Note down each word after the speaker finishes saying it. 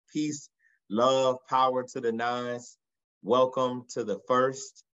Peace, love, power to the nines. Welcome to the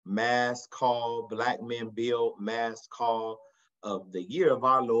first mass call, Black Men Build mass call of the year of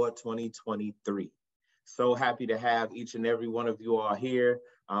our Lord 2023. So happy to have each and every one of you all here.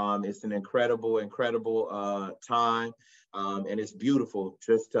 It's an incredible time, and it's beautiful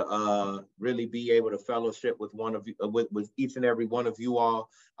just to really be able to fellowship with one of you, with each and every one of you all,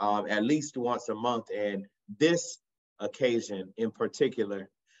 at least once a month. And this occasion in particular,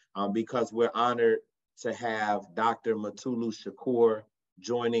 because we're honored to have Dr. Mutulu Shakur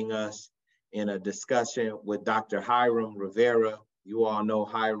joining us in a discussion with Dr. Hiram Rivera. You all know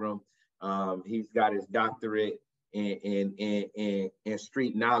Hiram. He's got his doctorate in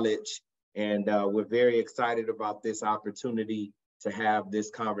street knowledge, and we're very excited about this opportunity to have this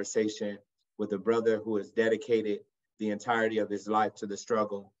conversation with a brother who has dedicated the entirety of his life to the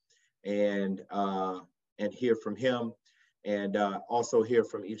struggle, and hear from him, and also hear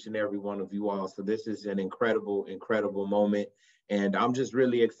from each and every one of you all. So this is an incredible moment, and I'm just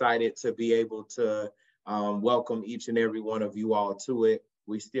really excited to be able to welcome each and every one of you all to it.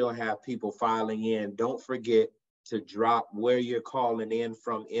 We still have people filing in. Don't forget to drop where you're calling in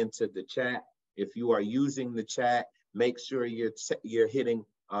from into the chat. If you are using the chat, make sure you're hitting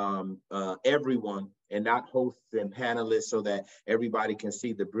everyone and not hosts and panelists so that everybody can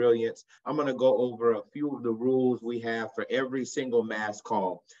see the brilliance. I'm going to go over a few of the rules we have for every single mass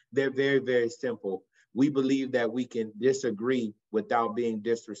call. They're very simple. We believe that we can disagree without being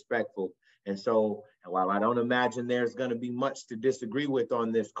disrespectful. And so, while I don't imagine there's going to be much to disagree with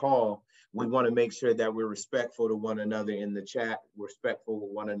on this call, we want to make sure that we're respectful to one another in the chat, respectful to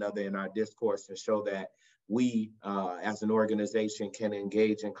one another in our discourse, and show that we, as an organization, can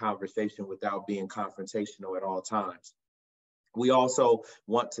engage in conversation without being confrontational at all times. We also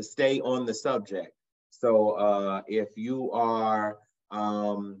want to stay on the subject. So if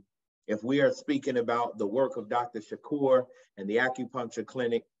we are speaking about the work of Dr. Shakur and the acupuncture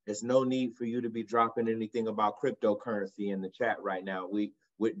clinic, there's no need for you to be dropping anything about cryptocurrency in the chat right now.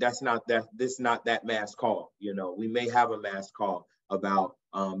 This is not that mass call. You know, we may have a mass call about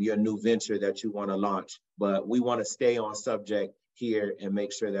your new venture that you want to launch, but we want to stay on subject here and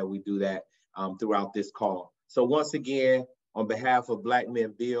make sure that we do that throughout this call. So once again, on behalf of Black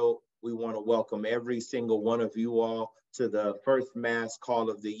Men Build, we want to welcome every single one of you all to the first mass call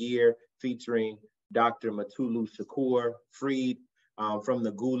of the year, featuring Dr. Mutulu Shakur, freed from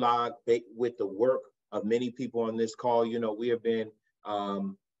the gulag, with the work of many people on this call. You know, we have been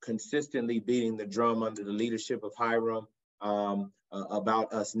consistently beating the drum under the leadership of Hiram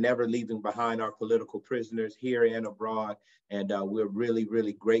about us never leaving behind our political prisoners here and abroad. And we're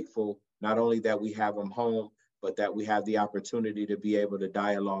really grateful, not only that we have them home, but that we have the opportunity to be able to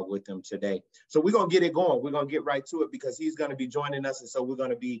dialogue with them today. So we're going to get it going. We're going to get right to it because he's going to be joining us. And so we're going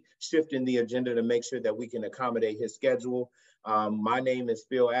to be shifting the agenda to make sure that we can accommodate his schedule. My name is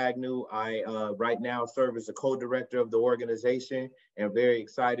Phil Agnew. I right now serve as a co-director of the organization, and very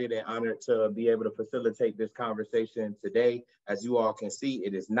excited and honored to be able to facilitate this conversation today. As you all can see,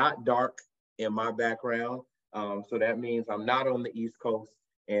 it is not dark in my background. So that means I'm not on the East Coast,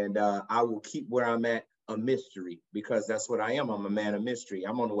 and I will keep where I'm at a mystery, because that's what I am. I'm a man of mystery.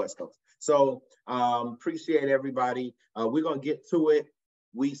 I'm on the West Coast. So appreciate everybody. We're going to get to it.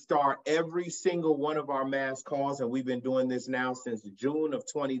 We start every single one of our mass calls, and we've been doing this now since June of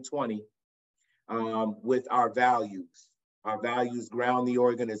 2020, with our values. Our values ground the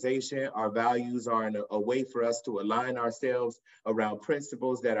organization. Our values are a way for us to align ourselves around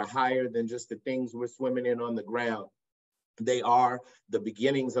principles that are higher than just the things we're swimming in on the ground. They are the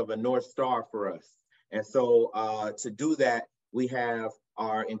beginnings of a North Star for us. And so to do that, we have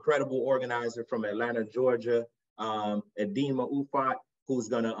our incredible organizer from Atlanta, Georgia, Edema Ufat, who's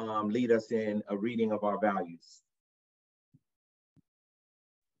going to lead us in a reading of our values.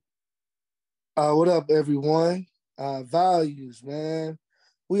 What up, everyone? Values, man.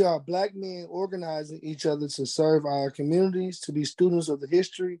 We are Black men organizing each other to serve our communities, to be students of the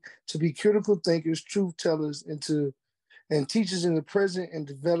history, to be critical thinkers, truth tellers, and teachers in the present, and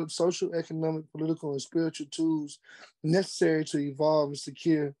develop social, economic, political, and spiritual tools necessary to evolve and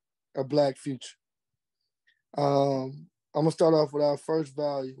secure a Black future. I'm gonna start off with our first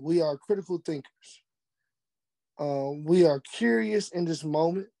value. We are critical thinkers. We are curious in this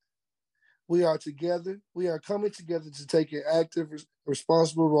moment. We are together. We are coming together to take an active,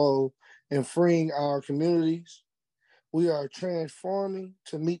 responsible role in freeing our communities. We are transforming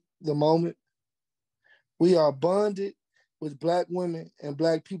to meet the moment. We are bonded with Black women and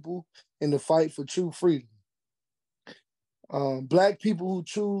Black people in the fight for true freedom. Black people who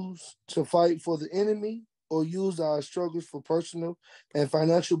choose to fight for the enemy or use our struggles for personal and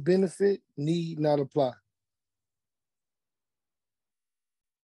financial benefit need not apply.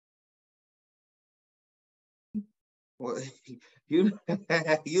 Well, you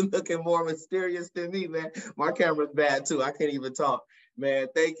you looking more mysterious than me, man. My camera's bad too. I can't even talk. Man,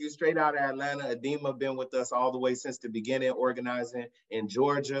 thank you. Straight out of Atlanta. Adema been with us all the way since the beginning, organizing in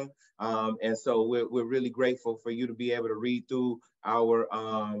Georgia. And so we're really grateful for you to be able to read through our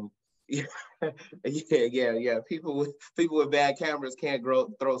yeah, yeah. People with bad cameras can't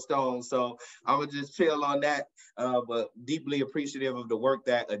throw stones. So I'm gonna just chill on that. But deeply appreciative of the work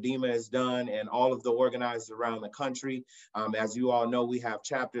that Adema has done and all of the organizers around the country. As you all know, we have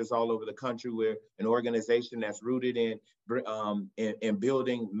chapters all over the country. We're an organization that's rooted in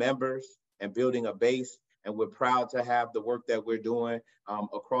building members and building a base. And we're proud to have the work that we're doing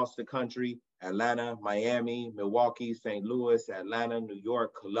across the country: Atlanta, Miami, Milwaukee, St. Louis, Atlanta, New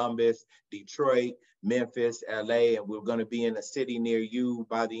York, Columbus, Detroit, Memphis, LA, and we're going to be in a city near you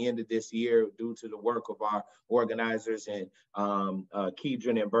by the end of this year due to the work of our organizers and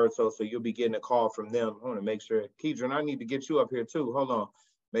Kedron and Berto. So you'll be getting a call from them. I want to make sure, Kedron, I need to get you up here too. Hold on.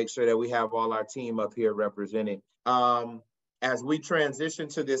 Make sure that we have all our team up here represented. As we transition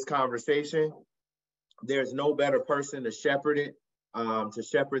to this conversation, there's no better person to shepherd it, to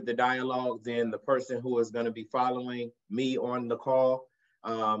shepherd the dialogue than the person who is going to be following me on the call.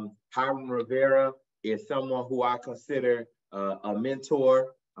 Hiram Rivera is someone who I consider a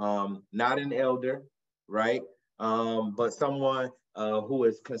mentor, not an elder, right? But someone who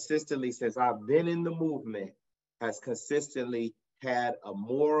is consistently, since I've been in the movement, has consistently had a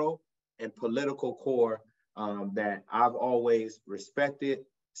moral and political core that I've always respected,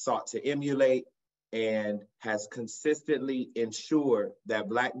 sought to emulate, and has consistently ensured that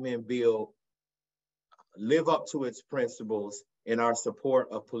Black men live up to its principles in our support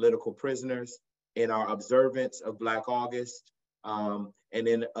of political prisoners, in our observance of Black August, and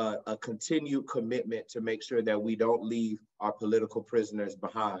in a continued commitment to make sure that we don't leave our political prisoners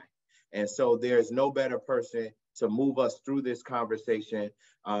behind. And so there's no better person to move us through this conversation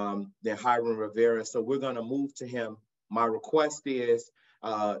than Hiram Rivera. So we're gonna move to him. My request is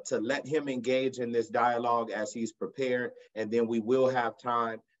to let him engage in this dialogue as he's prepared, and then we will have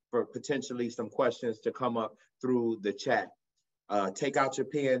time for potentially some questions to come up through the chat. Take out your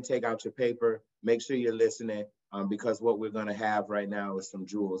pen, take out your paper, make sure you're listening, because what we're gonna have right now is some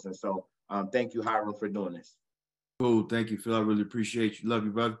jewels. And so thank you, Hiram, for doing this. Cool, thank you, Phil. I really appreciate you. Love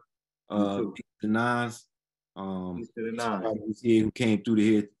you, brother. Peace to the nines. Peace to the nines. Who came through to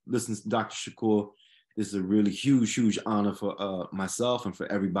here, listen to Dr. Shakur. This is a really huge honor for myself and for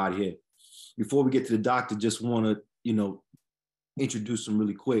everybody here. Before we get to the doctor, just want to, introduce them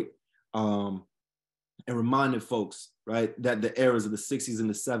really quick and reminding folks, right, that the eras of the 60s and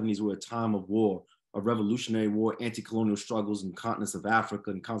the 70s were a time of war, a revolutionary war, anti-colonial struggles in continents of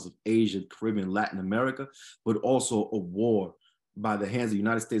Africa and continents of Asia, Caribbean, Latin America, but also a war by the hands of the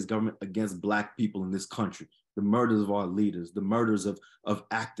United States government against Black people in this country. The murders of our leaders, the murders of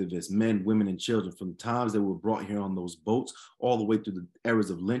activists, men, women, and children, from the times they were brought here on those boats, all the way through the eras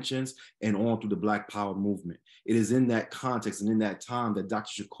of lynchings and on through the Black Power movement. It is in that context and in that time that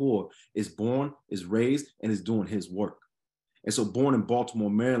Dr. Shakur is born, is raised, and is doing his work. And so, born in Baltimore,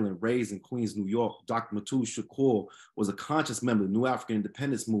 Maryland, raised in Queens, New York, Dr. Mutulu Shakur was a conscious member of the New African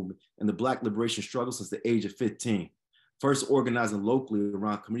Independence Movement and the Black liberation struggle since the age of 15. First organizing locally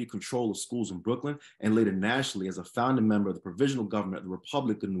around community control of schools in Brooklyn, and later nationally as a founding member of the provisional government of the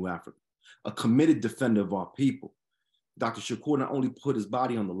Republic of New Africa, a committed defender of our people. Dr. Shakur not only put his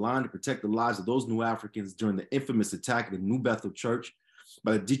body on the line to protect the lives of those New Africans during the infamous attack at the New Bethel Church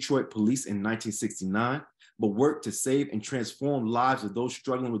by the Detroit police in 1969, but worked to save and transform lives of those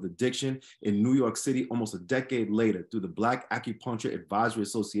struggling with addiction in New York City almost a decade later through the Black Acupuncture Advisory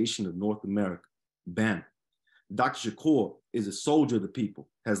Association of North America, BAN. Dr. Shakur is a soldier of the people,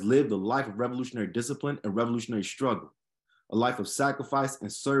 has lived a life of revolutionary discipline and revolutionary struggle, a life of sacrifice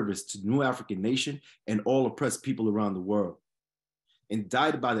and service to the New African nation and all oppressed people around the world.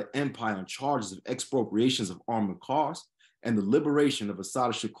 Indicted by the empire on charges of expropriations of armored cars and the liberation of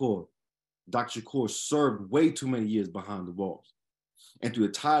Assata Shakur, Dr. Shakur served way too many years behind the walls. And through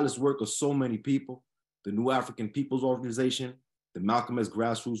the tireless work of so many people, the New African People's Organization, the Malcolm X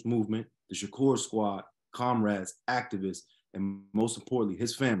Grassroots Movement, the Shakur Squad, comrades, activists, and most importantly,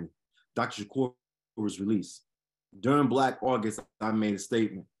 his family, Dr. Shakur was released. During Black August, I made a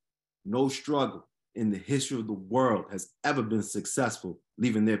statement. No struggle in the history of the world has ever been successful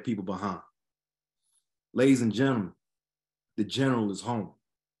leaving their people behind. Ladies and gentlemen, the general is home.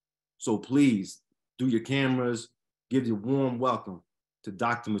 So please, do your cameras, give your warm welcome to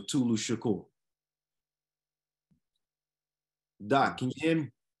Dr. Mutulu Shakur. Doc, can you hear me?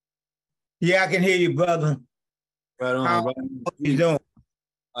 Yeah, I can hear you, brother. Right on. How right you doing?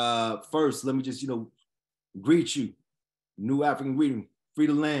 First, let me just, greet you. New African greeting. Free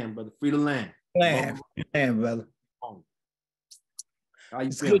the land, brother. Free the land. Land, brother. How you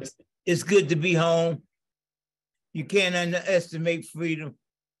It's feeling? good. It's good to be home. You can't underestimate freedom.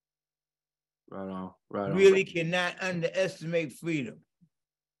 Right on. Right on. Really cannot underestimate freedom.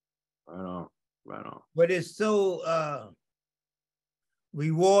 Right on. Right on. But it's so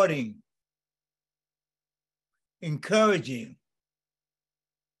rewarding, encouraging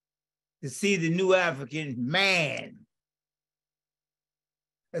to see the new African man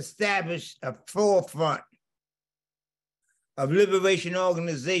establish a forefront of liberation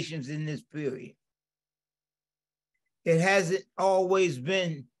organizations in this period. It hasn't always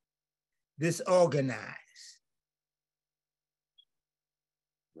been disorganized.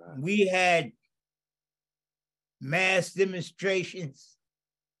 Right. We had mass demonstrations.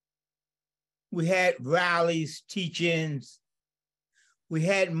 We had rallies, teach-ins. We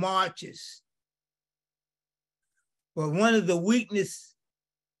had marches. But one of the weaknesses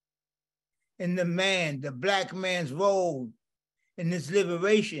in the Black man's role in this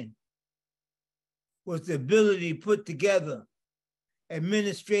liberation was the ability to put together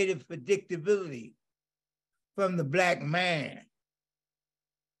administrative predictability from the Black man.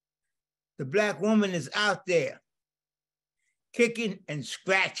 The Black woman is out there kicking and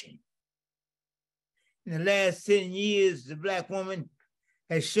scratching. In the last 10 years, the Black woman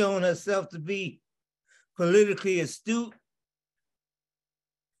has shown herself to be politically astute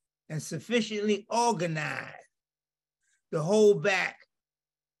and sufficiently organized to hold back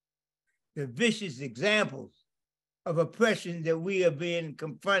the vicious examples of oppression that we are being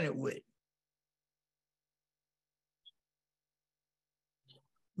confronted with.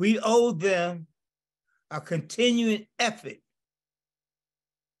 We owe them a continuing effort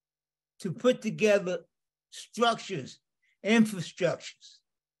to put together structures, infrastructures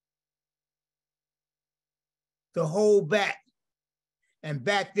to hold back and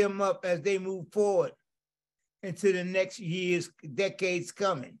back them up as they move forward into the next years, decades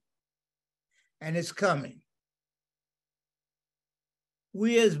coming. And it's coming.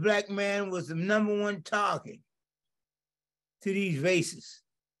 We as Black men was the #1 target to these races.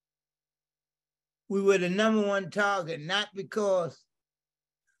 We were the #1 target, not because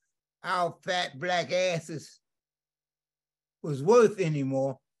our fat Black asses was worth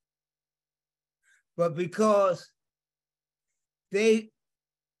anymore, but because they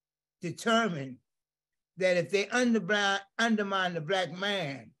determined that if they undermine the Black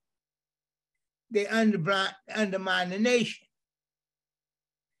man, they undermine the nation.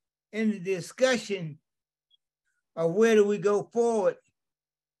 In the discussion of where do we go forward,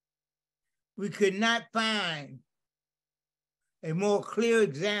 we could not find a more clear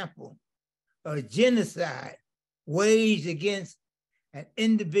example of genocide waged against an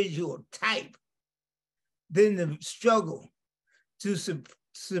individual type than the struggle to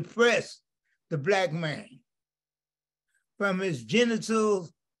suppress the Black man from his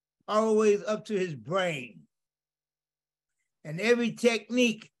genitals all the way up to his brain. And every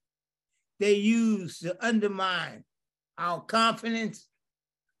technique they use to undermine our confidence,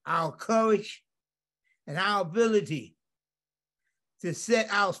 our courage, and our ability to set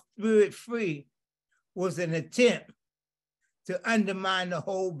our spirit free was an attempt to undermine the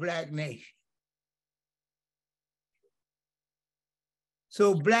whole Black nation.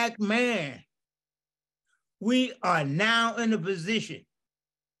 So Black man, we are now in a position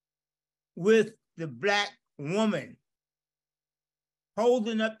with the Black woman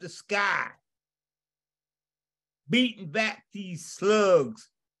holding up the sky, beating back these slugs,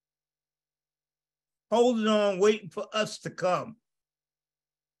 holding on, waiting for us to come.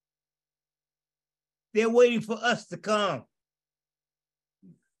 They're waiting for us to come.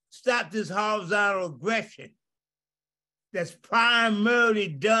 Stop this horizontal aggression that's primarily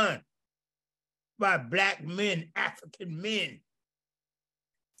done by Black men, African men,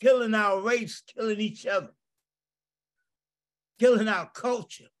 killing our race, killing each other, killing our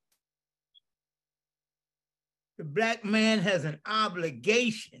culture. The Black man has an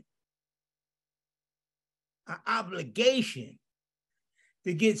obligation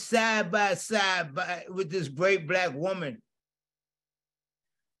to get side by side with this great Black woman.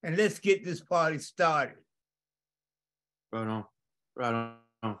 And let's get this party started. Right on. Right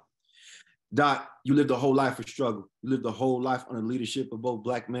on. Doc, you lived a whole life of struggle. You lived a whole life under the leadership of both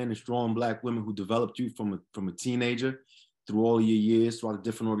Black men and strong Black women who developed you from a teenager through all of your years, through all the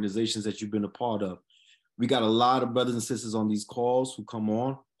different organizations that you've been a part of. We got a lot of brothers and sisters on these calls who come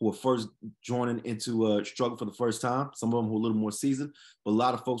on who are first joining into a struggle for the first time, some of them who are a little more seasoned, but a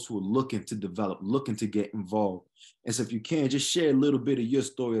lot of folks who are looking to develop, looking to get involved. And so if you can, just share a little bit of your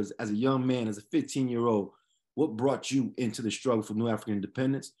story as a young man, as a 15-year-old, what brought you into the struggle for New African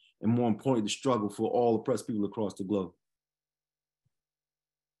independence, and more importantly, the struggle for all oppressed people across the globe?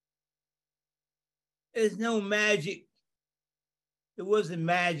 There's no magic. It wasn't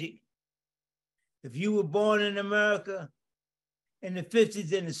magic. If you were born in America in the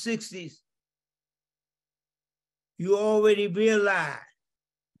 50s and the 60s, you already realized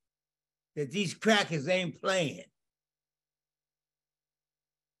that these crackers ain't playing.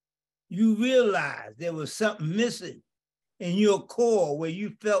 You realized there was something missing in your core where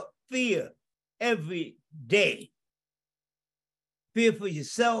you felt fear every day. Fear for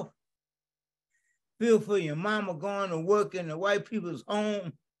yourself, fear for your mama going to work in the white people's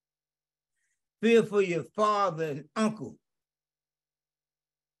home, fear for your father and uncle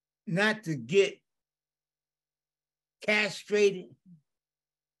not to get castrated,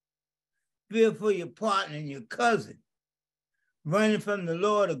 fear for your partner and your cousin running from the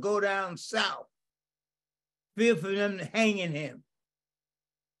law to go down south, fear for them hanging him.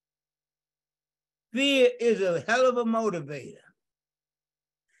 Fear is a hell of a motivator.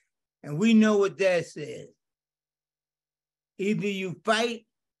 And we know what that says. Either you fight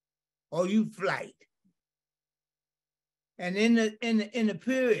or you flight. And in the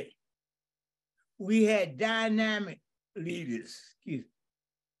period, we had dynamic leaders. Excuse me.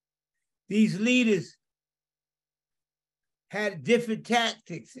 These leaders had different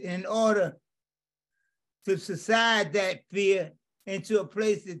tactics in order to subside that fear into a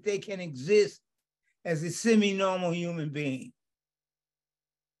place that they can exist as a semi-normal human being.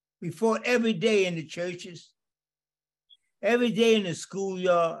 We fought every day in the churches, every day in the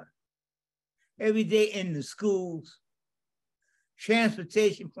schoolyard, every day in the schools,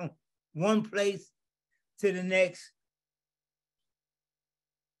 transportation from one place to the next.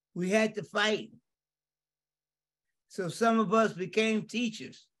 We had to fight. So some of us became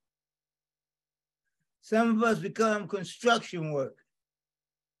teachers. Some of us became construction workers.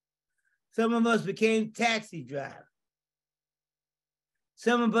 Some of us became taxi drivers.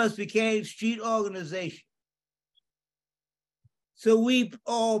 Some of us became street organization. So we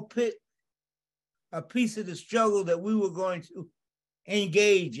all picked a piece of the struggle that we were going to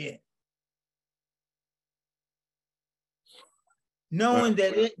engage in, knowing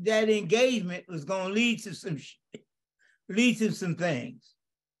that that engagement was going to lead to some things.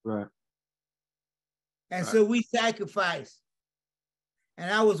 Right. And so we sacrificed.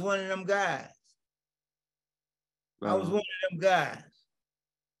 And I was one of them guys. I was one of them guys.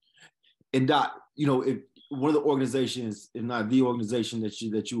 And Doc, you know, if one of the organizations, if not the organization that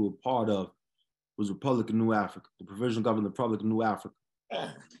you were part of, was Republic of New Africa, the Provisional Government of the Republic of New Africa,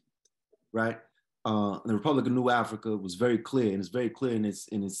 right? The Republic of New Africa was very clear, and it's very clear in its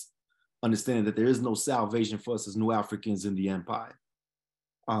understanding that there is no salvation for us as New Africans in the empire.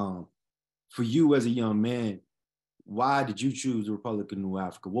 For you as a young man, why did you choose the Republic of New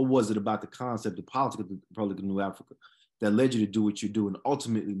Africa? What was it about the concept, the politics of the Republic of New Africa that led you to do what you do and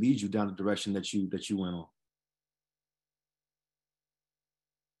ultimately lead you down the direction that you went on?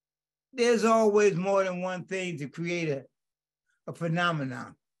 There's always more than one thing to create a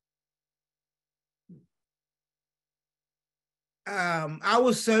phenomenon. I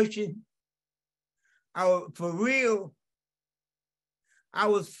was searching. For real, I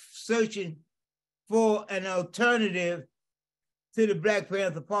was searching for an alternative to the Black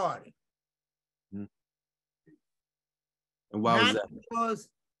Panther Party. Mm-hmm. And why was that?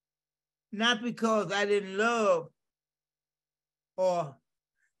 Not because I didn't love or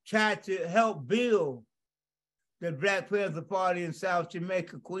try to help build the Black Panther Party in South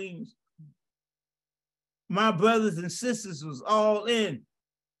Jamaica, Queens. My brothers and sisters was all in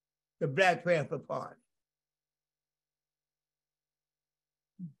the Black Panther Party.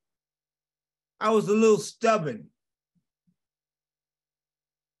 I was a little stubborn.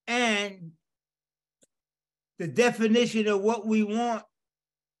 And the definition of what we want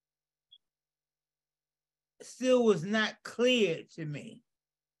still was not clear to me.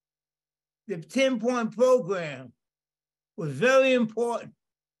 The 10-point program was very important.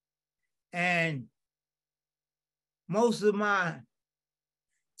 And most of my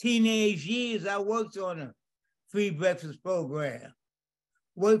teenage years, I worked on a free breakfast program,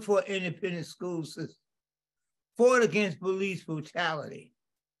 worked for an independent school system, fought against police brutality,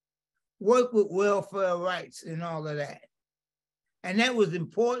 worked with welfare rights and all of that. And that was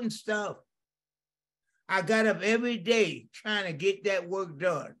important stuff. I got up every day trying to get that work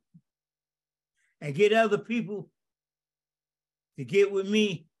done and get other people to get with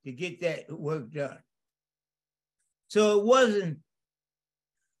me to get that work done. So it wasn't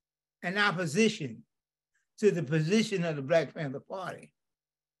an opposition to the position of the Black Panther Party.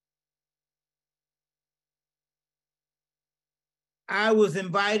 I was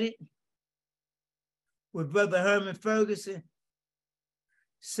invited with Brother Herman Ferguson,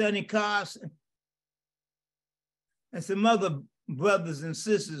 Sonny Carson, and some other brothers and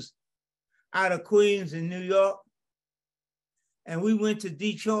sisters out of Queens and New York. And we went to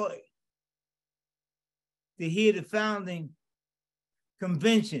Detroit to hear the founding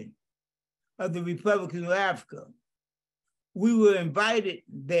convention of the Republic of Africa. We were invited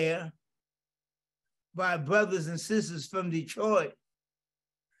there by brothers and sisters from Detroit.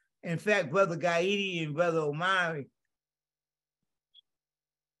 In fact, Brother Gaidi and Brother Omari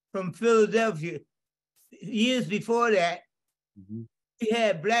from Philadelphia. Years before that, we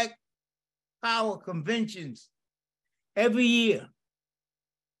had Black Power conventions every year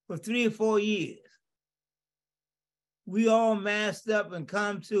for 3 or 4 years. We all massed up and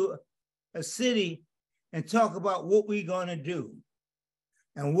come to a city and talk about what we're gonna do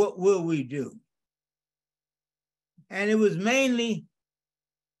and what will we do. And it was mainly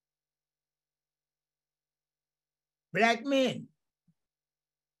Black men.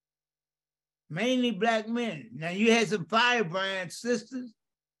 Mainly Black men. Now you had some firebrand sisters,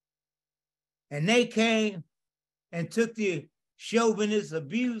 and they came and took the chauvinist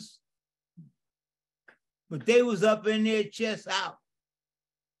abuse, but they was up in there, chest out,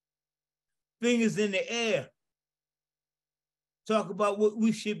 fingers in the air, talk about what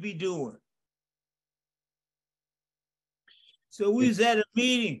we should be doing. So we was at a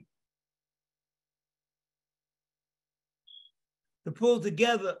meeting to pull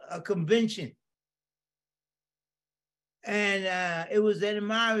together a convention. And it was at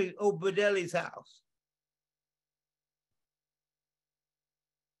Amari Obadeli's house.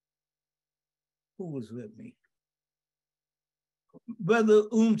 Who was with me? Brother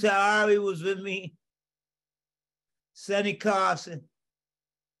Tawari was with me. Sonny Carson,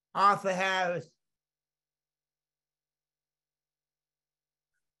 Arthur Harris,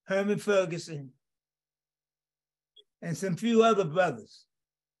 Herman Ferguson, and some few other brothers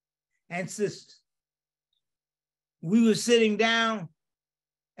and sisters. We were sitting down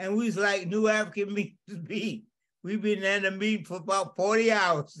and we was like New African meet to be. We've been in the meeting for about 40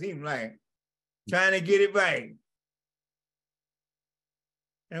 hours, seemed like, trying to get it right.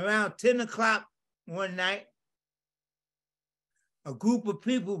 And around 10 o'clock one night, a group of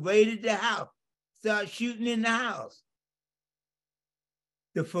people raided the house, started shooting in the house.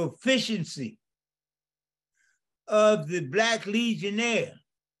 The proficiency of the Black Legionnaire.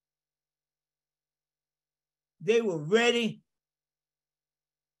 They were ready.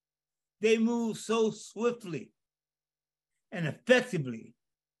 They moved so swiftly and effectively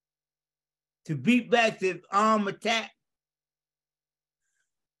to beat back the armed attack.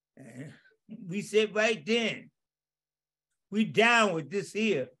 And we said right then, we down with this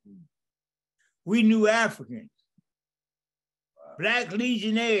here. We New Africans, Black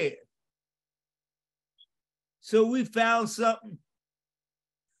Legionnaires. So we found something,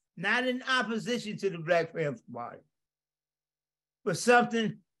 not in opposition to the Black Panther Party, but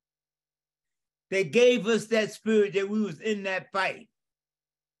something that gave us that spirit that we was in that fight.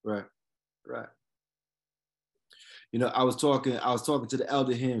 Right, right. You know, I was talking to the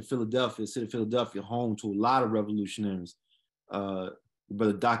elder here in Philadelphia, city of Philadelphia, home to a lot of revolutionaries.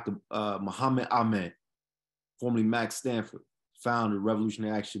 Brother Dr. Muhammad Ahmed, formerly Max Stanford, founded the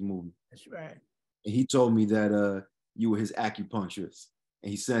Revolutionary Action Movement. That's right. And he told me that you were his acupuncturist, and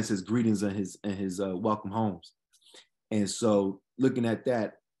he sends his greetings and his welcome homes. And so, looking at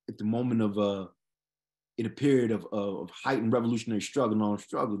that, at the moment of in a period of heightened revolutionary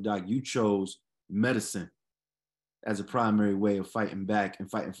struggle, Doc, you chose medicine as a primary way of fighting back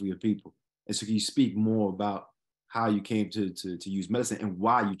and fighting for your people. And so, can you speak more about how you came to use medicine and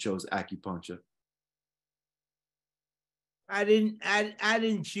why you chose acupuncture? I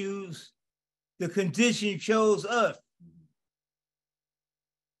didn't choose. The condition chose us.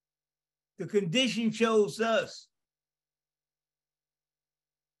 The condition chose us.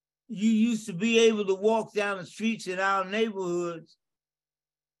 You used to be able to walk down the streets in our neighborhoods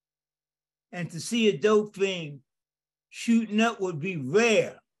and to see a dope fiend shooting up would be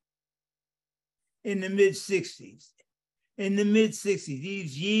rare in the mid-60s. In the mid-60s,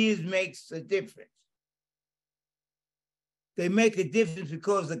 these years makes a difference. They make a difference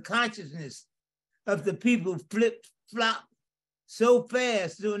because the consciousness of the people flip-flop so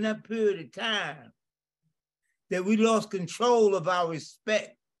fast during that period of time that we lost control of our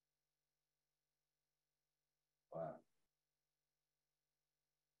respect. Wow.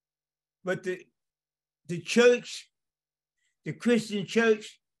 But the church, the Christian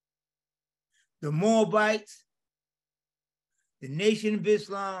church, the Moabites, the Nation of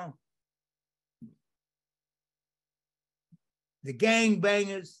Islam, the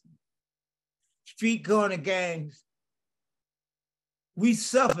gangbangers, street corner gangs, we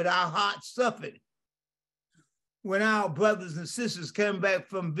suffered, our hearts suffered when our brothers and sisters came back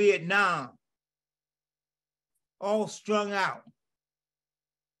from Vietnam, all strung out,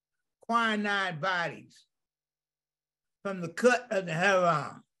 quinine bodies from the cut of the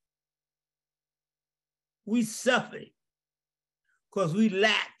heroin. We suffered because we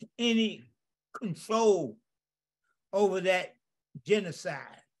lacked any control over that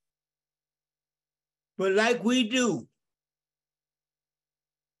genocide. But like we do,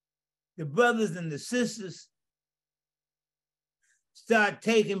 the brothers and the sisters start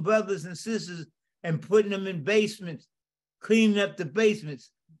taking brothers and sisters and putting them in basements, cleaning up the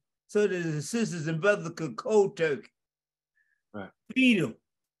basements so that the sisters and brothers could cold turkey. Right. Feed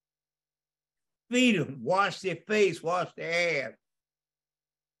them, wash their face, wash their hair,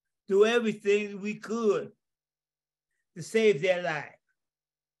 do everything we could to save their life.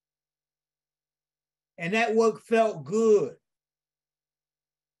 And that work felt good.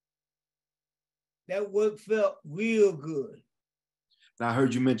 That work felt real good. And I've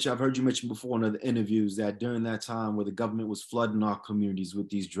heard you mention before in other interviews that during that time where the government was flooding our communities with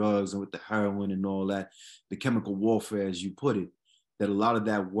these drugs and with the heroin and all that, the chemical warfare, as you put it, that a lot of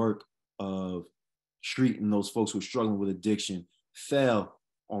that work of treating those folks who are struggling with addiction fell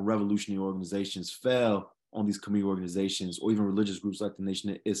on revolutionary organizations, fell on these community organizations, or even religious groups like the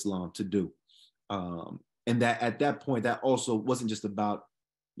Nation of Islam to do. And that at that point, that also wasn't just about,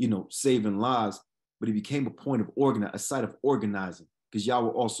 saving lives, but it became a point of a site of organizing, because y'all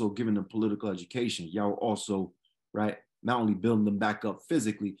were also giving them political education. Y'all were also, right, not only building them back up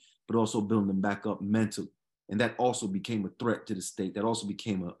physically, but also building them back up mentally. And that also became a threat to the state. That also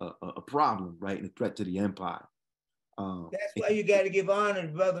became a problem, right, and a threat to the empire. That's why you got to give honor to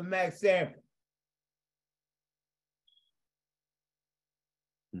Brother Max Sanford.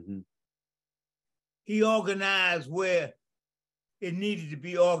 Mm-hmm. He organized where it needed to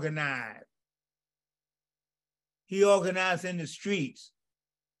be organized. He organized in the streets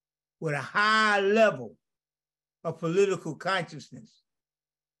with a high level of political consciousness.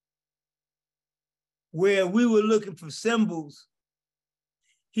 Where we were looking for symbols,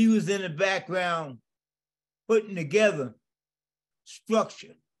 he was in the background putting together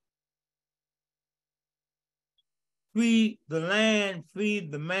structure. Free the land, free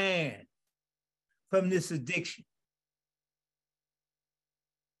the man from this addiction.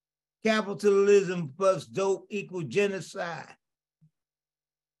 Capitalism plus dope equal genocide.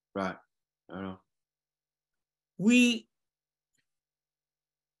 Right. I know. We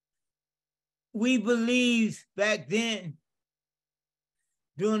believed back then,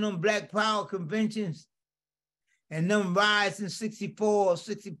 during them Black Power conventions and them riots in 64,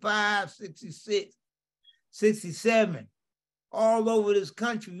 65, 66, 67, all over this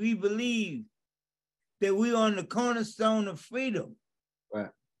country, we believed that we were on the cornerstone of freedom. Right.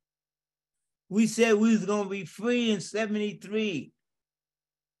 We said we was gonna be free in 73.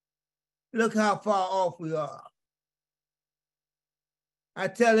 Look how far off we are. I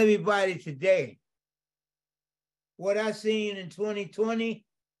tell everybody today, what I seen in 2020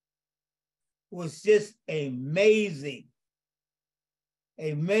 was just amazing,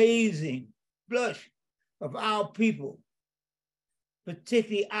 amazing blush of our people,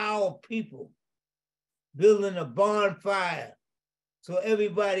 particularly our people, building a bonfire so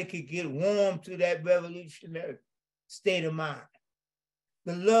everybody could get warm to that revolutionary state of mind,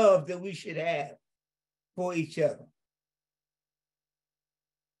 the love that we should have for each other.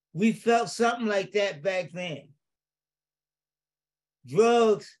 We felt something like that back then.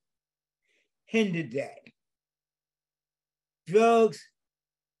 Drugs hindered that. Drugs,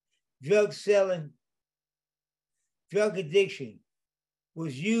 drug selling, drug addiction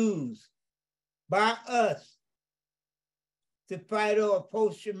was used by us to fight off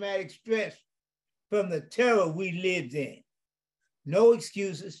post-traumatic stress from the terror we lived in. No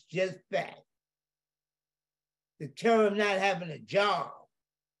excuses, just fact. The terror of not having a job,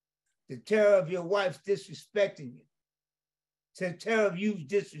 the terror of your wife disrespecting you, the terror of you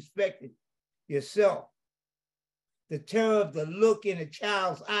disrespecting yourself, the terror of the look in a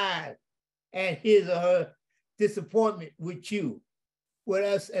child's eyes at his or her disappointment with you, with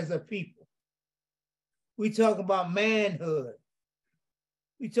us as a people. We talk about manhood.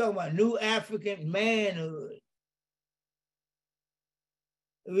 We talk about new African manhood.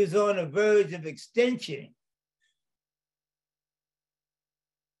 It was on the verge of extension.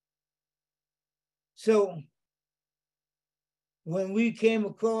 So when we came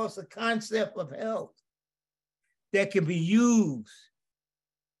across a concept of health that can be used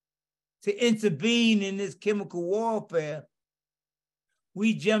to intervene in this chemical warfare,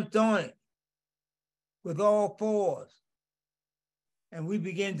 we jumped on it with all fours. And we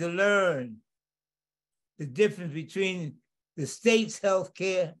began to learn the difference between the state's health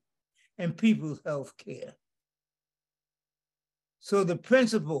care and people's health care. So the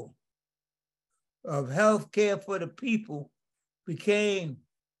principle of health care for the people became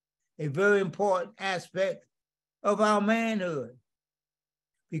a very important aspect of our manhood,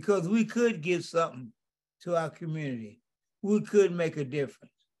 because we could give something to our community. We could make a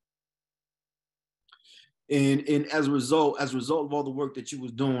difference. And as a result of all the work that you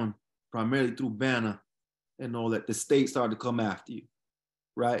was doing, primarily through Banner and all that, the state started to come after you,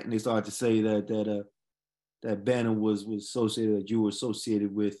 right? And they started to say that Banner was associated, that you were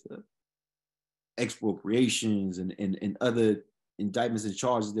associated with expropriations and other indictments and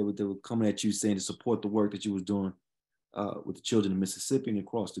charges that were coming at you, saying to support the work that you was doing with the children in Mississippi and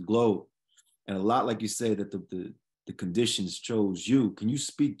across the globe. And a lot, like you said, that the conditions chose you. Can you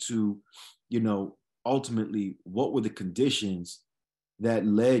speak to, ultimately, what were the conditions that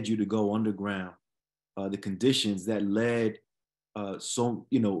led you to go underground? The conditions that led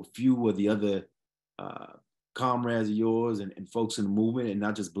few of the other comrades of yours and folks in the movement, and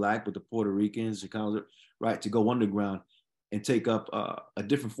not just Black, but the Puerto Ricans, Chicanos, right, to go underground and take up a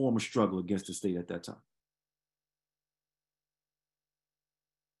different form of struggle against the state at that time?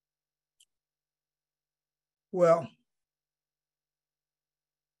 Well,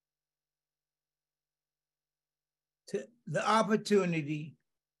 the opportunity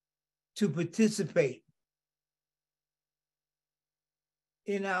to participate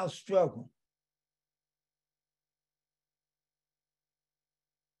in our struggle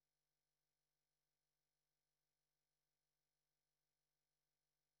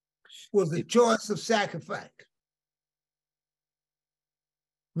was a choice of sacrifice.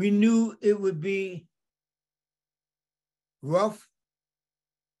 We knew it would be rough.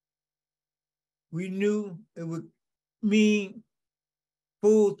 We knew it would mean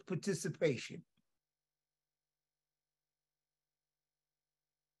full participation.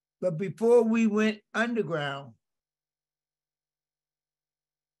 But before we went underground,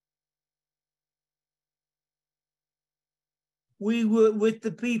 we were with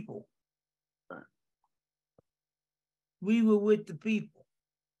the people. We were with the people.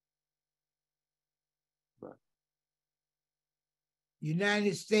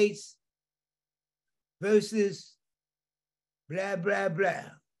 United States versus blah, blah, blah.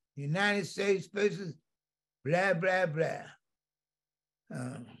 United States versus blah, blah, blah.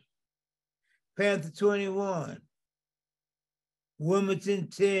 Panther 21, Wilmington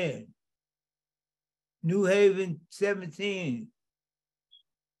 10, New Haven 17.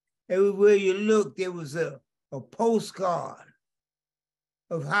 Everywhere you look, there was a postcard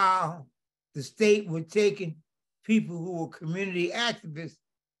of how the state was taking people who were community activists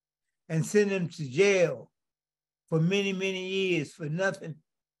and sending them to jail for many, many years for nothing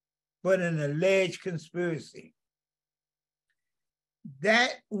but an alleged conspiracy.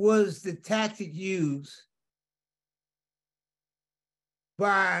 That was the tactic used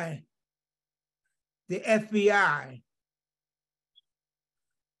by the FBI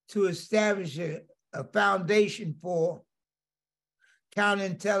to establish a foundation for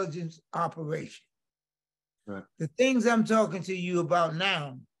counterintelligence operation. Right. The things I'm talking to you about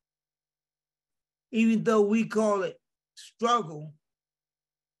now, even though we call it struggle,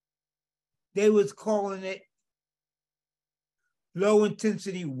 they was calling it low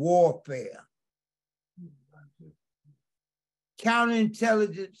intensity warfare.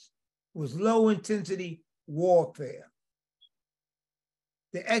 Counterintelligence was low intensity warfare.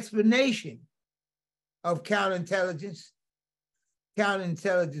 The explanation of counterintelligence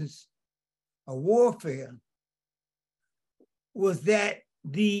warfare, was that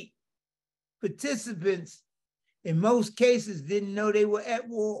the participants in most cases didn't know they were at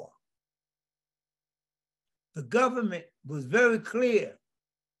war. The government was very clear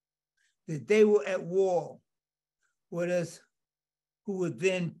that they were at war with us who were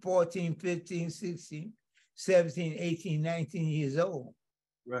then 14, 15, 16, 17, 18, 19 years old.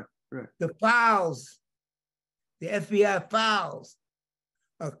 Right. The files, the FBI files,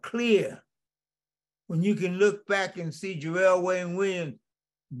 are clear when you can look back and see Jarrell Wayne Williams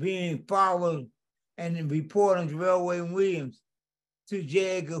being followed and report on Jarrell Wayne Williams to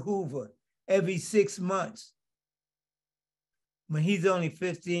J. Edgar Hoover every 6 months when he's only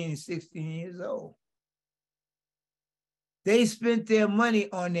 15, 16 years old. They spent their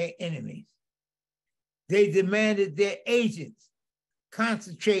money on their enemies. They demanded their agents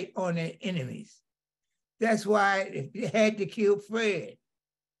concentrate on their enemies. That's why they had to kill Fred.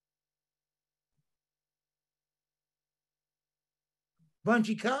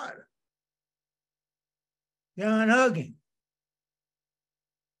 Bunchy Carter, John Huggins,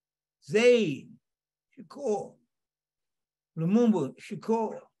 Zaid Shakur, Lumumba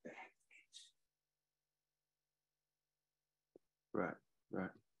Shakur. Right, right.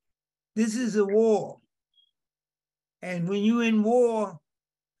 This is a war. And when you're in war,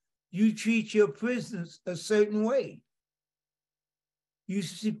 you treat your prisoners a certain way. You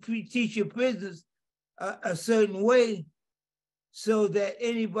teach your prisoners a certain way so that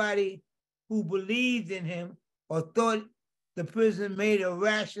anybody who believed in him or thought the prisoner made a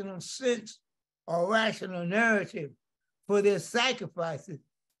rational sense or rational narrative for their sacrifices,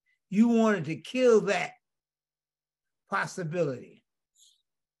 you wanted to kill that possibility.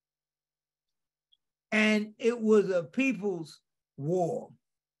 And it was a people's war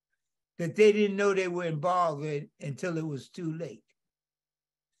that they didn't know they were involved in until it was too late.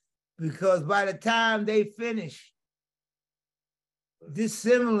 Because by the time they finished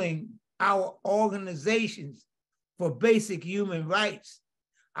dissembling our organizations for basic human rights,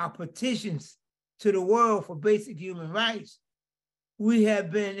 our petitions to the world for basic human rights, we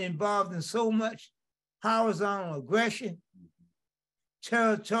have been involved in so much horizontal aggression,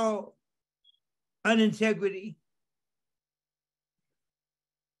 territorial unintegrity.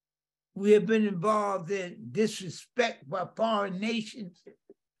 We have been involved in disrespect by foreign nations.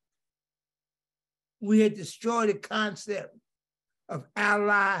 We had destroyed the concept of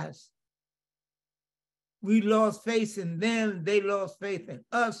allies. We lost faith in them, they lost faith in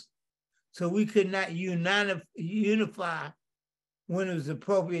us, so we could not unify when it was the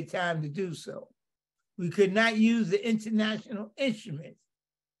appropriate time to do so. We could not use the international instruments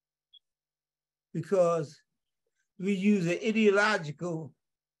because we use an ideological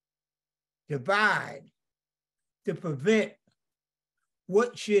divide to prevent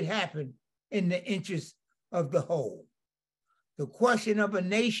what should happen in the interest of the whole. The question of a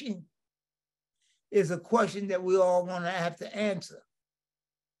nation is a question that we all want to have to answer.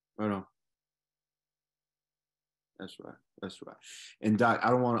 Right on. That's right. That's right. And Doc,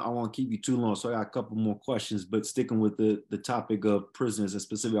 I want to keep you too long, so I got a couple more questions. But sticking with the topic of prisoners and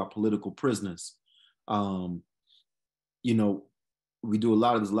specifically our political prisoners, you know, there's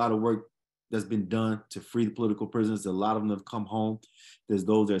a lot of work that's been done to free the political prisoners. A lot of them have come home. There's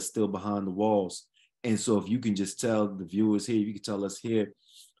those that are still behind the walls. And so, if you can just tell the viewers here, you can tell us here,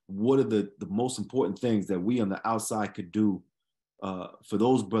 what are the most important things that we on the outside could do for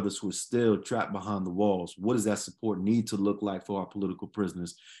those brothers who are still trapped behind the walls? What does that support need to look like for our political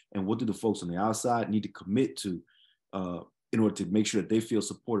prisoners? And what do the folks on the outside need to commit to in order to make sure that they feel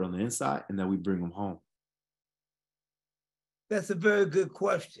supported on the inside and that we bring them home? That's a very good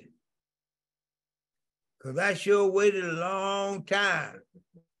question. Because I sure waited a long time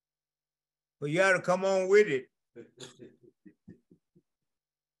for y'all to come on with it.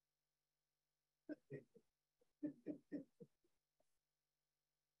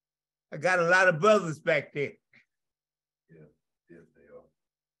 I got a lot of brothers back there. Yeah, yes, they are.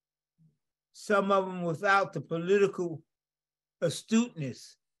 Some of them without the political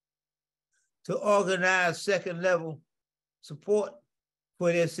astuteness to organize second level support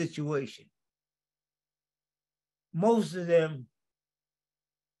for their situation. Most of them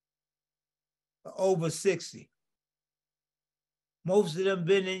are over 60. Most of them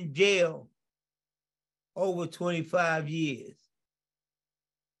been in jail over 25 years.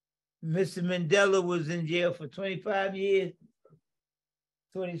 Mr. Mandela was in jail for 25 years,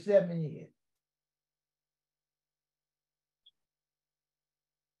 27 years.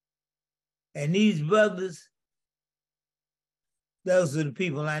 And these brothers, those are the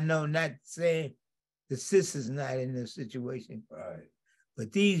people I know, not saying the sister's not in this situation. Right.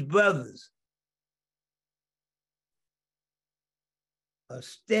 But these brothers are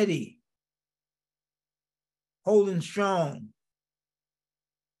steady, holding strong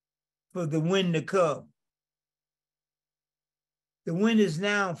for the win to come. The win is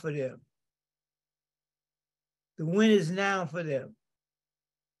now for them. The win is now for them.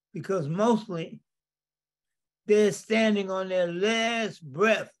 Because mostly they're standing on their last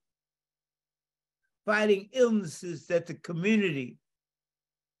breath, fighting illnesses that the community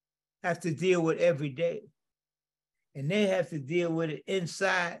have to deal with every day. And they have to deal with it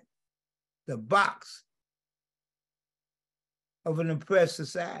inside the box of an oppressed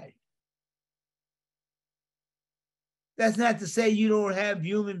society. That's not to say you don't have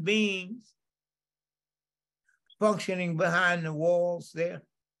human beings functioning behind the walls there.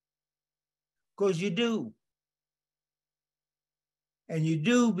 because you do. And you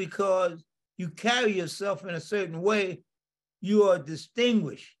do because you carry yourself in a certain way. You are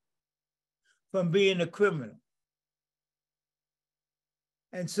distinguished from being a criminal.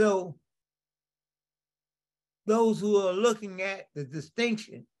 And so those who are looking at the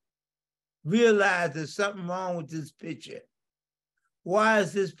distinction realize there's something wrong with this picture. Why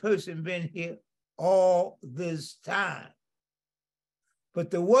has this person been here all this time? But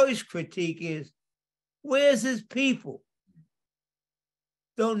the worst critique is, where's his people?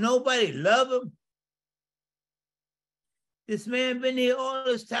 Don't nobody love him? This man been here all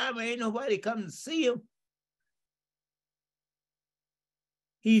this time, ain't nobody come to see him.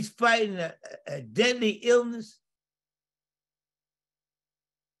 He's fighting a deadly illness.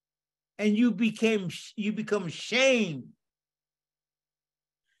 And you become ashamed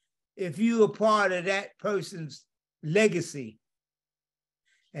if you are part of that person's legacy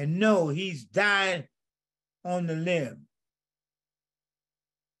and know he's dying on the limb.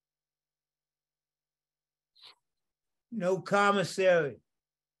 No commissary.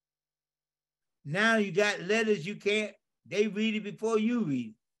 Now you got letters you can't, they read it before you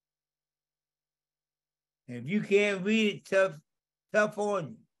read it. And if you can't read it, tough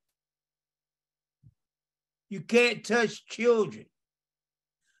on you. You can't touch children.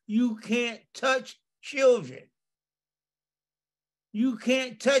 You can't touch children. You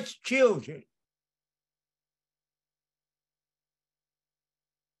can't touch children.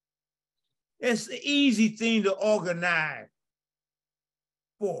 It's the easy thing to organize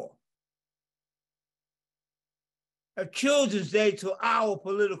for. A Children's Day to our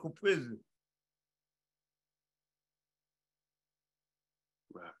political prisoners.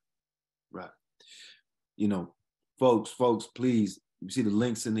 Right. You know, folks, please, you see the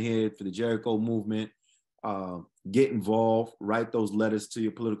links in here for the Jericho movement. Get involved, write those letters to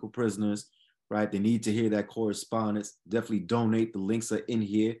your political prisoners, right? They need to hear that correspondence. Definitely donate. The links are in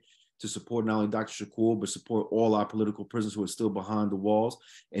here to support not only Dr. Shakur, but support all our political prisoners who are still behind the walls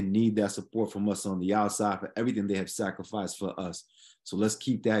and need that support from us on the outside for everything they have sacrificed for us. So let's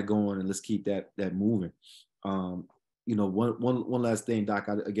keep that going and let's keep that moving. You know, one last thing, Doc,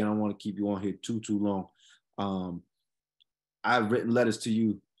 I don't want to keep you on here too long. I've written letters to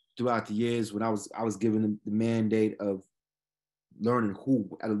you throughout the years when I was given the mandate of learning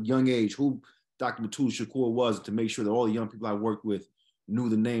who, at a young age, who Dr. Mutulu Shakur was, to make sure that all the young people I worked with knew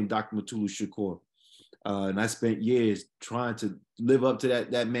the name Dr. Mutulu Shakur. And I spent years trying to live up to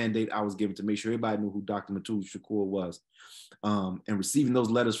that mandate I was given to make sure everybody knew who Dr. Mutulu Shakur was. And receiving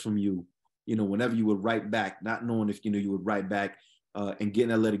those letters from you, you know, whenever you would write back, not knowing if you knew you would write back, and getting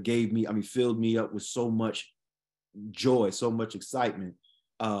that letter filled me up with so much joy, so much excitement,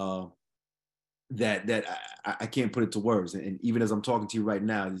 that I can't put it to words. And even as I'm talking to you right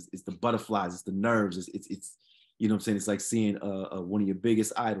now, it's the butterflies, it's the nerves, it's you know what I'm saying? It's like seeing one of your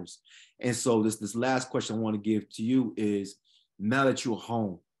biggest idols. And so this last question I want to give to you is, now that you're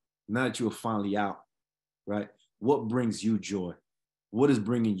home, now that you're finally out, right? What brings you joy? What is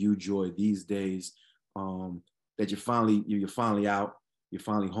bringing you joy these days, that you're finally out, you're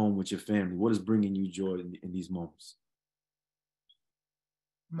finally home with your family? What is bringing you joy in these moments?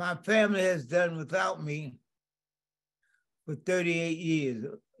 My family has done without me for 38 years,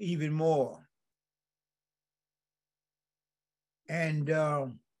 even more. And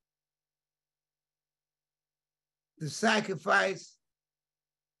the sacrifice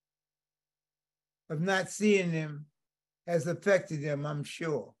of not seeing them has affected them, I'm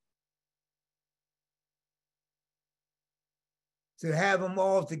sure. To have them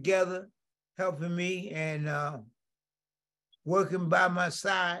all together, helping me and working by my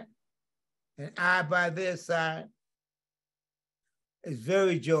side, and I by their side, is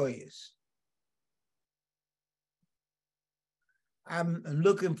very joyous. I'm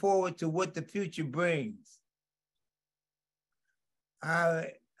looking forward to what the future brings.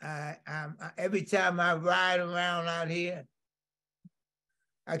 Every time I ride around out here,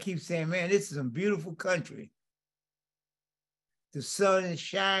 I keep saying, man, this is a beautiful country. The sun is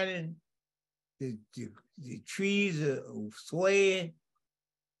shining, the trees are swaying.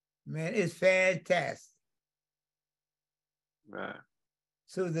 Man, it's fantastic. Right.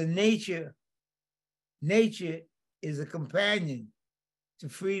 So the nature is a companion to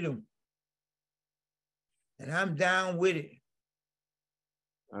freedom. And I'm down with it.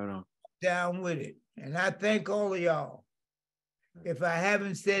 I know. Down with it. And I thank all of y'all. If I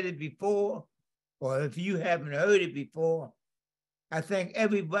haven't said it before, or if you haven't heard it before, I thank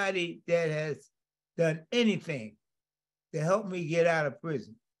everybody that has done anything to help me get out of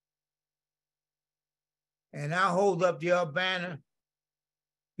prison. And I'll hold up your banner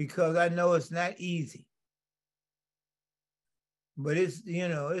because I know it's not easy. But it's, you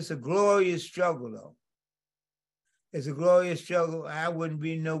know, it's a glorious struggle, though. It's a glorious struggle. I wouldn't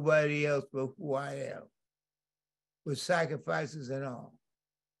be nobody else but who I am, with sacrifices and all.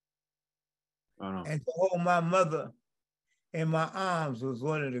 And to hold my mother in my arms was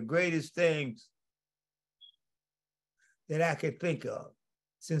one of the greatest things that I could think of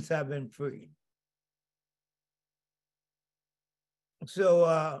since I've been free. So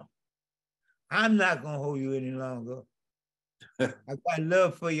I'm not gonna hold you any longer. I got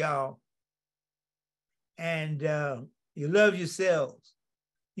love for y'all. And you love yourselves.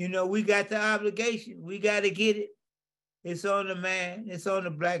 You know, we got the obligation. We got to get it. It's on the man. It's on the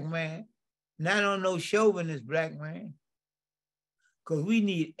black man. Not on no chauvinist black man. Because we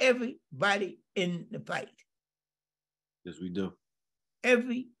need everybody in the fight. Yes, we do.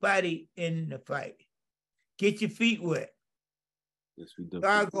 Everybody in the fight. Get your feet wet. Yes, we do.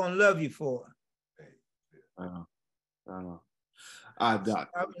 God's going to love you for it. I know. I know. All right, Doc.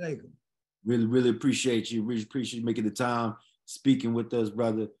 Assalamu Really, really appreciate you. Really appreciate you making the time, speaking with us,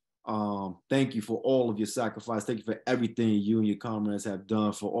 brother. Thank you for all of your sacrifice. Thank you for everything you and your comrades have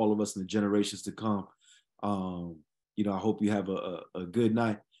done for all of us in the generations to come. You know, I hope you have a good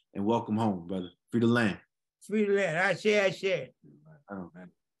night and welcome home, brother. Free the land. Free the land. I share. Free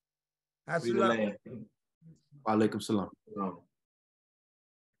the land. Alaikum salam.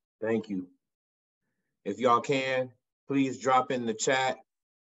 Thank you. If y'all can, please drop in the chat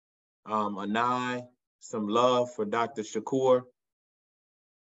a 9, some love for Dr. Shakur.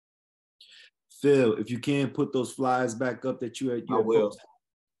 Phil, if you can put those flyers back up that you had. I will. Posted.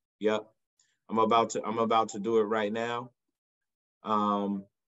 Yep, I'm about to do it right now. I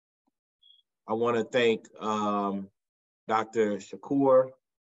want to thank Dr. Shakur,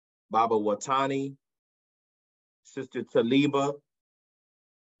 Baba Watani, Sister Taliba,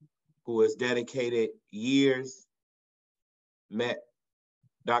 who has dedicated years, met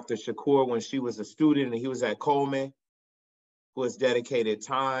Dr. Shakur when she was a student and he was at Coleman, who has dedicated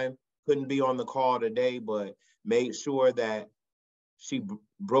time, couldn't be on the call today, but made sure that she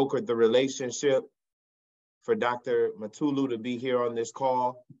brokered the relationship for Dr. Mutulu to be here on this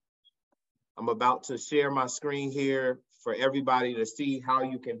call. I'm about to share my screen here for everybody to see how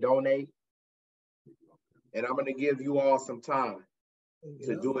you can donate. And I'm gonna give you all some time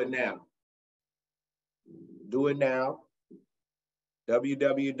to do it now. Do it now.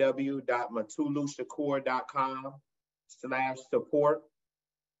 www.mutulushakur.com/support.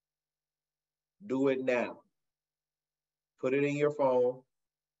 Do it now. Put it in your phone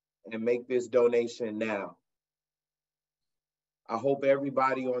and make this donation now. I hope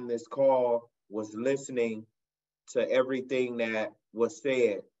everybody on this call was listening to everything that was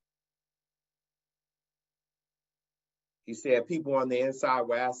said. He said people on the inside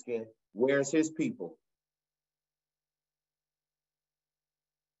were asking, where's his people?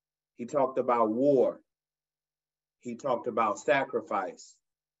 He talked about war. He talked about sacrifice.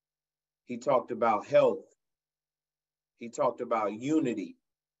 He talked about health. He talked about unity.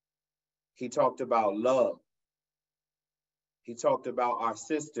 He talked about love. He talked about our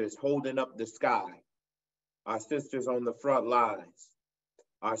sisters holding up the sky, our sisters on the front lines,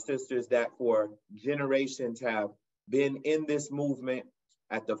 our sisters that for generations have been in this movement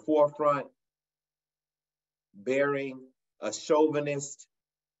at the forefront, bearing a chauvinist,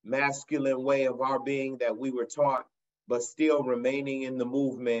 masculine way of our being that we were taught, but still remaining in the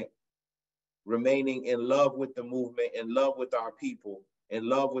movement, remaining in love with the movement, in love with our people, in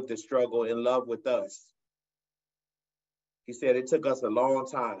love with the struggle, in love with us. He said it took us a long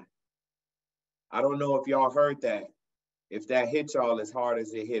time. I don't know if y'all heard that, if that hit y'all as hard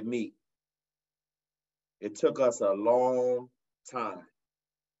as it hit me. It took us a long time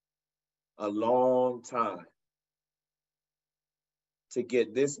to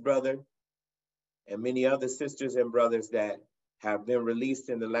get this brother and many other sisters and brothers that have been released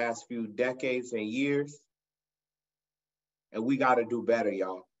in the last few decades and years. And we got to do better,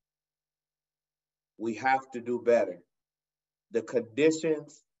 y'all. We have to do better. The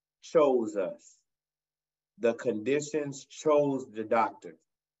conditions chose us. The conditions chose the doctor,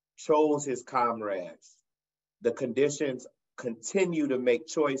 chose his comrades. The conditions continue to make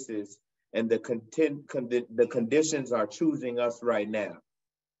choices, and the conditions are choosing us right now.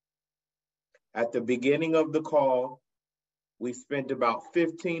 At the beginning of the call, we spent about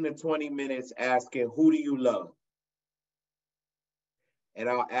 15 to 20 minutes asking, who do you love? And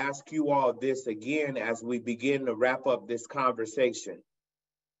I'll ask you all this again as we begin to wrap up this conversation.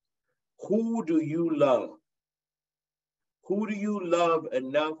 Who do you love? Who do you love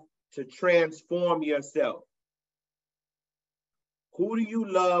enough to transform yourself? Who do you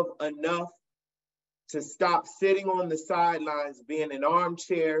love enough to stop sitting on the sidelines, being an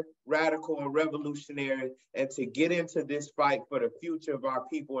armchair radical and revolutionary, and to get into this fight for the future of our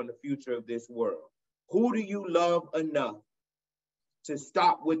people and the future of this world? Who do you love enough to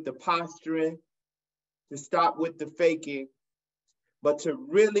stop with the posturing, to stop with the faking, but to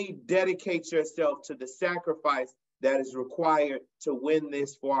really dedicate yourself to the sacrifice that is required to win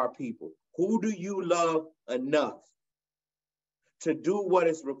this for our people? Who do you love enough to do what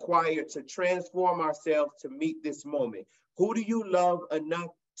is required to transform ourselves to meet this moment? Who do you love enough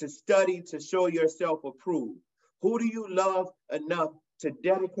to study to show yourself approved? Who do you love enough to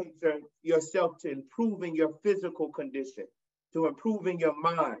dedicate yourself to improving your physical condition, to improving your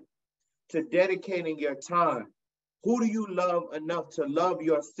mind, to dedicating your time? Who do you love enough to love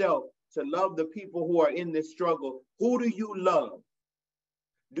yourself, to love the people who are in this struggle? Who do you love?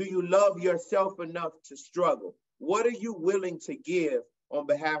 Do you love yourself enough to struggle? What are you willing to give on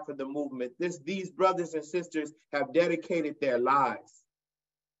behalf of the movement? These brothers and sisters have dedicated their lives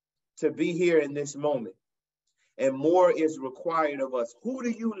to be here in this moment, and more is required of us. Who do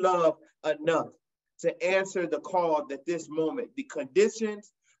you love enough to answer the call that this moment, the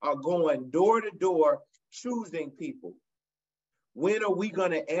conditions are going door to door, choosing people? When are we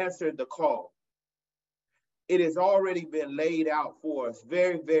going to answer the call? It has already been laid out for us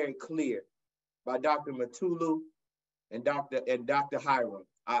very, very clear by Dr. Mutulu and Dr. Hiram.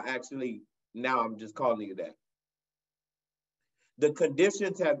 Now I'm just calling you that. The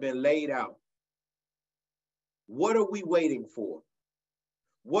conditions have been laid out. What are we waiting for?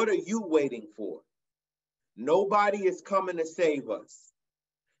 What are you waiting for? Nobody is coming to save us.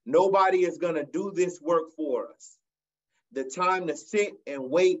 Nobody is going to do this work for us. The time to sit and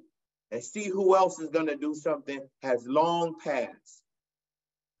wait and see who else is going to do something has long passed.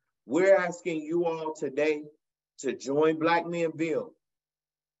 We're asking you all today to join Black Men Build.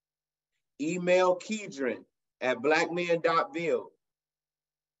 Email Kedron at blackmen.build.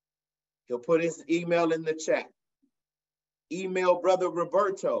 He'll put his email in the chat. Email Brother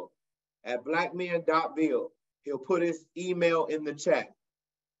Roberto at blackmen.build. He'll put his email in the chat.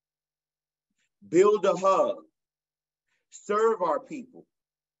 Build a hub. Serve our people.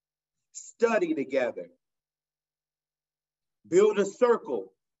 Study together. Build a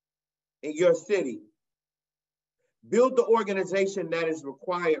circle in your city. Build the organization that is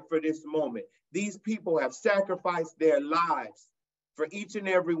required for this moment. These people have sacrificed their lives for each and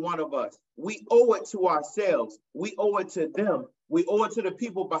every one of us. We owe it to ourselves. We owe it to them. We owe it to the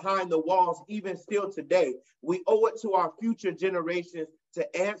people behind the walls, even still today. We owe it to our future generations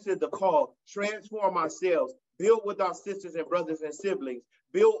to answer the call, transform ourselves, build with our sisters and brothers and siblings,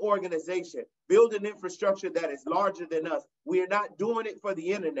 build organization, build an infrastructure that is larger than us. We are not doing it for the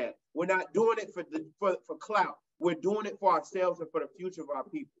internet. We're not doing it for clout. We're doing it for ourselves and for the future of our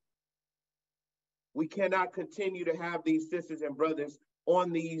people. We cannot continue to have these sisters and brothers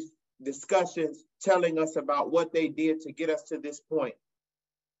on these discussions telling us about what they did to get us to this point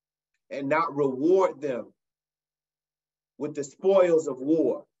and not reward them with the spoils of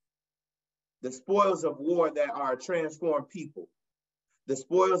war. The spoils of war that are transformed people. The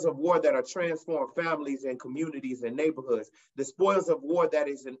spoils of war that are transformed families and communities and neighborhoods. The spoils of war that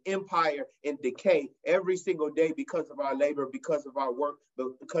is an empire in decay every single day because of our labor, because of our work,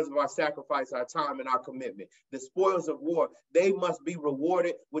 because of our sacrifice, our time, and our commitment. The spoils of war, they must be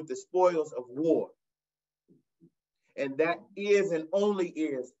rewarded with the spoils of war. And that is and only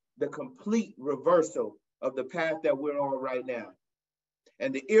is the complete reversal of the path that we're on right now.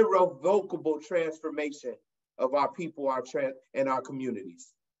 And the irrevocable transformation of our people, and our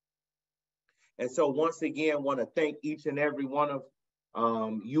communities. And so once again, want to thank each and every one of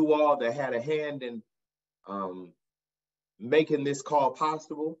you all that had a hand in making this call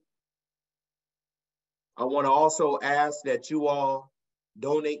possible. I want to also ask that you all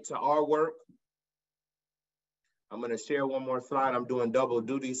donate to our work. I'm going to share one more slide. I'm doing double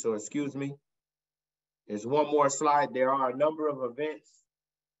duty, so excuse me. There's one more slide. There are a number of events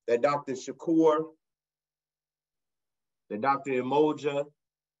that Dr. Shakur, that Dr. Emoja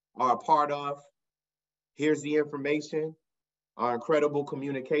are a part of. Here's the information. Our incredible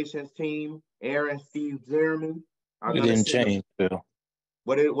communications team, Aaron, Steve, Jeremy. It didn't change, Bill.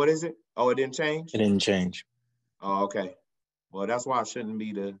 What is it? Oh, it didn't change? It didn't change. Oh, okay. Well, that's why I shouldn't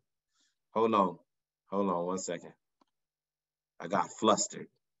be the, hold on 1 second. I got flustered.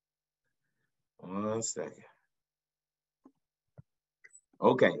 1 second.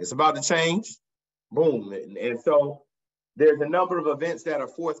 Okay, it's about to change. Boom. And so there's a number of events that are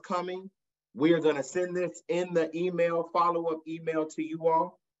forthcoming. We are going to send this in the email, follow-up email to you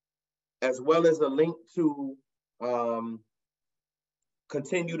all, as well as a link to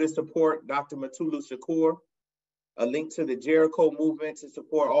Continue to support Dr. Mutulu Shakur. A link to the Jericho movement to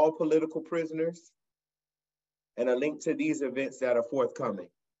support all political prisoners, and a link to these events that are forthcoming.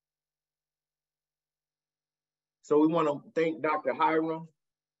 So we want to thank Dr. Hiram,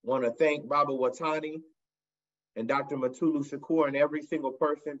 want to thank Baba Watani and Dr. Mutulu Shakur and every single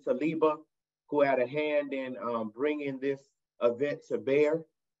person, Taliba, who had a hand in bringing this event to bear.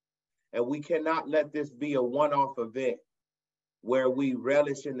 And we cannot let this be a one-off event where we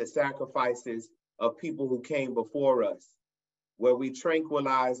relish in the sacrifices of people who came before us, where we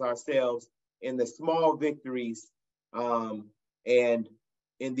tranquilize ourselves in the small victories and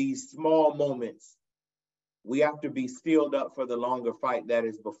in these small moments. We have to be steeled up for the longer fight that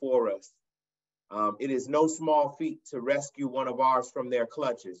is before us. It is no small feat to rescue one of ours from their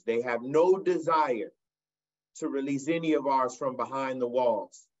clutches. They have no desire to release any of ours from behind the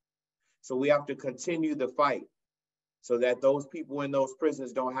walls. So we have to continue the fight so that those people in those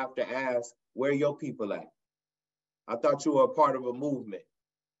prisons don't have to ask, where your people at? I thought you were a part of a movement.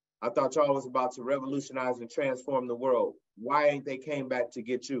 I thought y'all was about to revolutionize and transform the world. Why ain't they came back to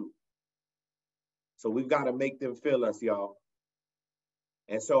get you? So we've got to make them feel us, y'all.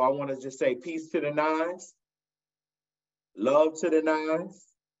 And so I want to just say peace to the nines, love to the nines,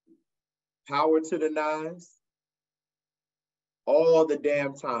 power to the nines, all the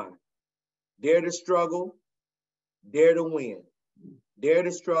damn time. Dare to struggle, dare to win. Dare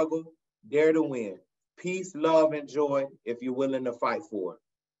to struggle, dare to win. Peace, love, and joy if you're willing to fight for it.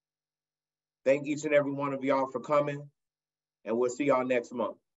 Thank each and every one of y'all for coming, and we'll see y'all next month.